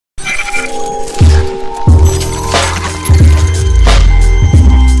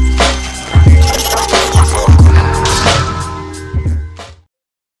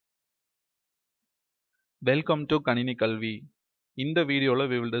Welcome to Kanini Kalvi. In the video,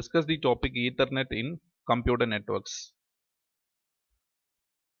 we will discuss the topic Ethernet in computer networks.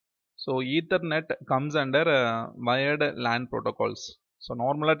 So, Ethernet comes under wired LAN protocols. So,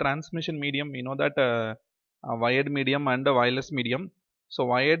 normal transmission medium, we know that wired medium and wireless medium. So,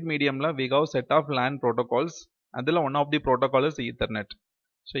 wired medium la we have set of LAN protocols. And one of the protocol is Ethernet.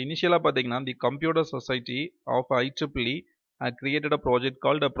 So, initially, the Computer Society of IEEE created a project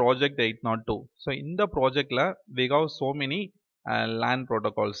called Project 802. So, in the project, we have so many LAN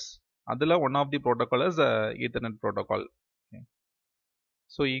protocols. Adula one of the protocol is Ethernet protocol. Okay.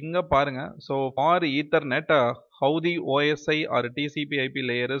 So, inga parunga. So, for Ethernet, how the OSI or TCP/IP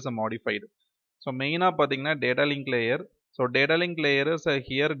layer is modified. So, main pathina data link layer. So, data link layer is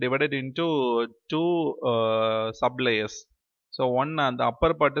here divided into two sub layers. So, one the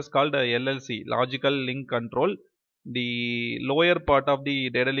upper part is called LLC, Logical Link Control. The lower part of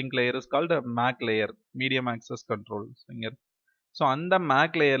the data link layer is called MAC layer, Medium Access Control. So, on the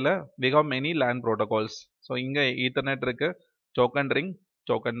MAC layer, we have many LAN protocols. So, inga Ethernet irukku, token ring,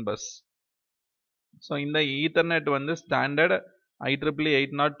 token bus. So, in the Ethernet one the standard IEEE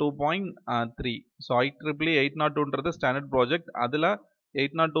 802.3. So, IEEE 802 is the standard project. Adila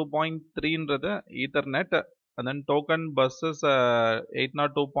 802.3 is the Ethernet. And then token bus is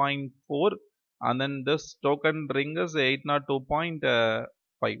 802.4. And then this token ring is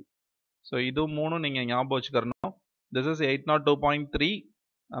 802.5. So, idu moonu neenga nyabam vechukarano. This is 802.3.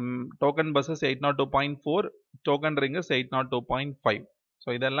 Token bus is 802.4. Token ring is 802.5. So,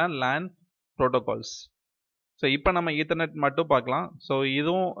 idella LAN protocols. So, இப்போ நம்ம Ethernet மட்டும் பார்க்கலாம். So,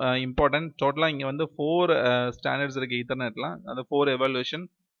 இதுவும் important. Total இங்க வந்து 4 standards இருக்கு Ethernetல. அந்த 4 evaluation.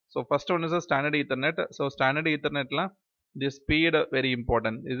 So, first one is a standard Ethernet. So, standard Ethernetல the speed very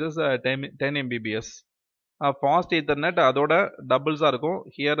important. This is 10 Mbps. Fast Ethernet அதோட doubles இருக்கும்.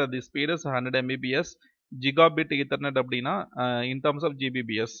 Here the speed is 100 Mbps. Gigabit Ethernet அப்படினா in terms of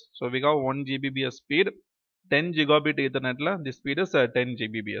Gbps. So, we have 1 Gbps speed. 10 gigabit Ethernetல the speed is 10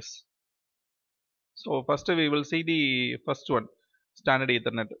 Gbps. So, first we will see the first one, standard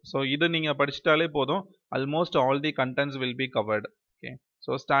Ethernet. So, idu neenga padichitale podum, almost all the contents will be covered. Okay.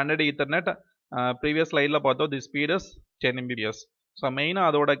 So, standard Ethernet, previous slide la paatho, the speed is 10 Mbps. So, main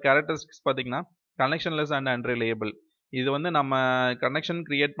adoda characteristics pathina connectionless and unreliable. இது வந்து நம்ம connection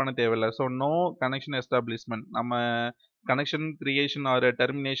create பண்ண தேவையில்லை. So no connection establishment, நம்ம connection creation R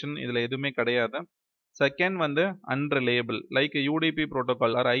termination இதில் எதுவுமே கிடையாது. Second வந்து unreliable, like UDP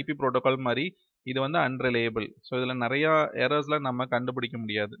protocol R IP protocol மாதிரி இது வந்து அன்ரிலையபிள். ஸோ இதில் நிறையா எரர்ஸ்லாம் நம்ம கண்டுபிடிக்க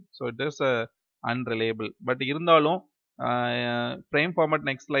முடியாது. So it is unreliable. But இருந்தாலும் ஃப்ரேம் ஃபார்மேட்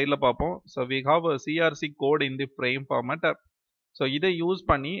நெக்ஸ்ட் ஸ்லைடில் பார்ப்போம். So we have CRC code in the frame format. So இதை யூஸ்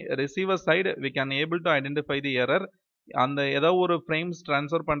பண்ணி receiver side we can able to identify the error. அந்த ஏதோ ஒரு ஃப்ரேம்ஸ்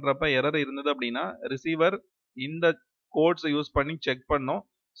ட்ரான்ஸ்ஃபர் பண்ணுறப்ப எரர் இருந்தது அப்படின்னா ரிசீவர் இந்த கோட்ஸ் யூஸ் பண்ணி செக் பண்ணும்.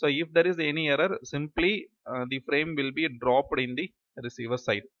 So, if there is any error, simply the frame will be dropped in the receiver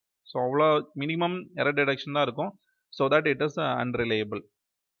side. So, avlo minimum error detection da irukum, so that it is unreliable.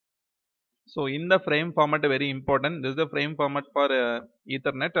 So, in the frame format very important. This is the frame format for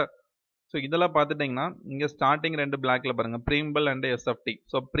Ethernet. So, idella paathitingna inga starting rendu black la parunga, preamble and SFT.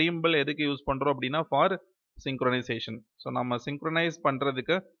 So, preamble edukku use pandrom appadina for synchronization. So, nama synchronize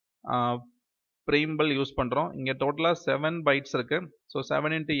பண்றதுக்கு preamble use பண்றோம். இங்க டோட்டலா 7 bytes இருக்கு. So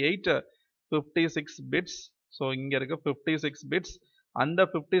 7 into 8 56 bits. So இங்க இருக்கு 56 bits. அந்த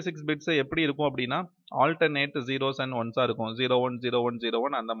 56 bits எப்படி இருக்கும் அப்படின்னா alternate zeros and ones இருக்கும். 01 01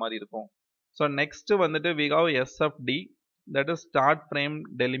 01 அந்த மாதிரி இருக்கும். ஸோ நெக்ஸ்ட் வந்துட்டு we have SFD, that is start frame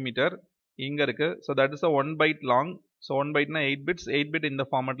delimiter. இங்க இருக்கு. So that is a 1 byte long. So 1 byteனா 8 bits. 8 bit இந்த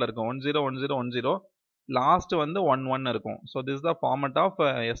ஃபார்மேட்ல இருக்கும். 10 10 10. லாஸ்ட் வந்து 11 இருக்கும். So this is the format of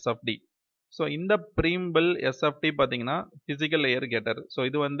SFD. So இந்த preamble SFT பார்த்தீங்கன்னா physical layer getter. ஸோ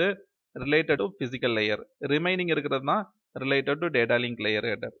இது வந்து related to physical layer. remaining இருக்கிறது தான் related to data link layer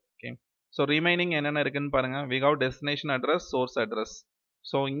getter. Okay. So remaining என்னென்ன இருக்குன்னு பாருங்க. we have destination address, source address.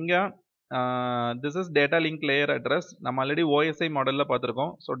 So இங்க this is data link layer address. நம்ம already OSI மாடல்ல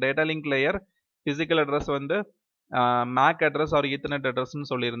பார்த்துருக்கோம். So data link layer physical address வந்து MAC address or Ethernet address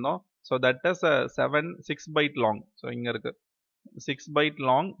னு சொல்லியிருந்தோம். So that is 6 byte long. So இங்க இருக்கு 6 byte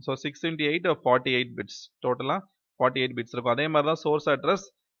long. So 6 into 8 48 bits. Total 48 bits இருக்கும். அதே மாதிரி தான் source address,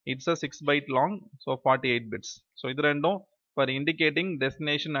 it's a 6 byte long. So 48 bits. So இது ரெண்டும் for indicating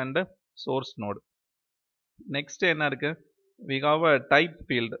destination and source node. Next என்ன இருக்கு? We have a type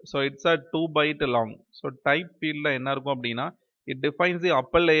field. So it's a 2 byte long. So type field என்ன இருக்கும் அப்படின்னா it defines the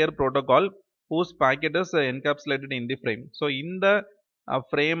upper layer protocol whose packet is encapsulated in the frame. So இந்த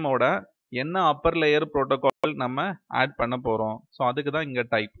frame ஓட என்ன upper layer protocol நம்ம add பண்ண போறோம். So அதுக்கு தான் இங்கே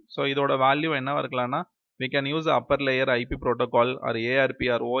டைப். ஸோ இதோட வேல்யூ என்னவா இருக்கலாம்னா we can use upper layer IP protocol or ARP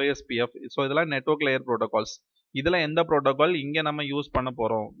or OSPF. So இதெல்லாம் network layer protocols. இதில் எந்த protocol இங்கே நம்ம யூஸ் பண்ண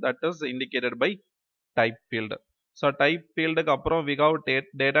போகிறோம், that is indicated by type field. So type field க்கு அப்புறம் we have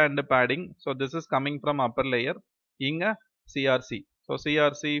data and padding. So this is coming from upper layer. இங்க CRC. So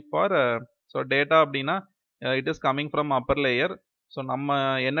CRC for so data அப்படின்னா it is coming from upper layer. So நம்ம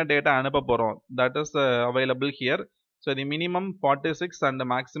என்ன data அனுப்ப போகிறோம், that is available here. So the minimum 46 and the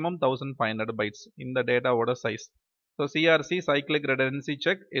maximum 1500 bytes in the data order size. So CRC, cyclic redundancy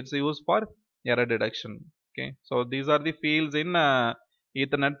check, it's used for error detection. Okay, so these are the fields in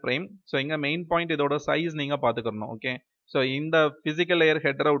Ethernet frame. So inga main point idoda size neenga paathukaranum. Okay, so in the physical layer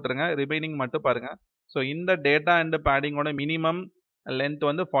header outrunga, remaining mattum parunga. So in the data and the padding oda minimum length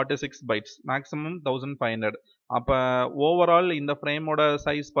வந்து 46 bytes, maximum 1500. அப்ப overall இந்த frame ஓட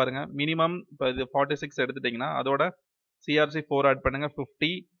size பாருங்க, minimum இப்போ இது 46 எடுத்துட்டீங்கன்னா அதோட CRC 4 add பண்ணுங்க 50,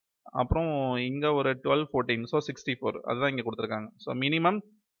 அப்புறம் இங்க ஒரு 12 14, so 64, அதுதான் இங்க கொடுத்துருக்காங்க. So minimum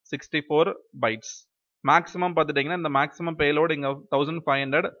 64 bytes. மேக்ஸிமம் பார்த்துட்டிங்கன்னா இந்த மேக்ஸிமம் பேலோடு இங்கே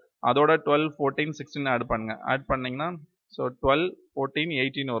 1500, அதோட 12 14 16 ஆட் பண்ணுங்க. ஆட் பண்ணிங்கன்னா ஸோ 12 14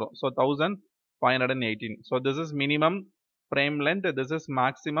 18 வரும். So 1518. So this is minimum frame length, this is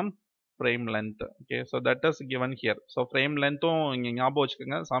maximum frame length. Okay, so that is given here. So frame length இங்க ஞாபகம்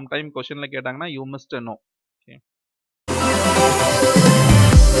வச்சுக்கோங்க, sometime questionல கேட்டாங்கன்னா you must know. Okay.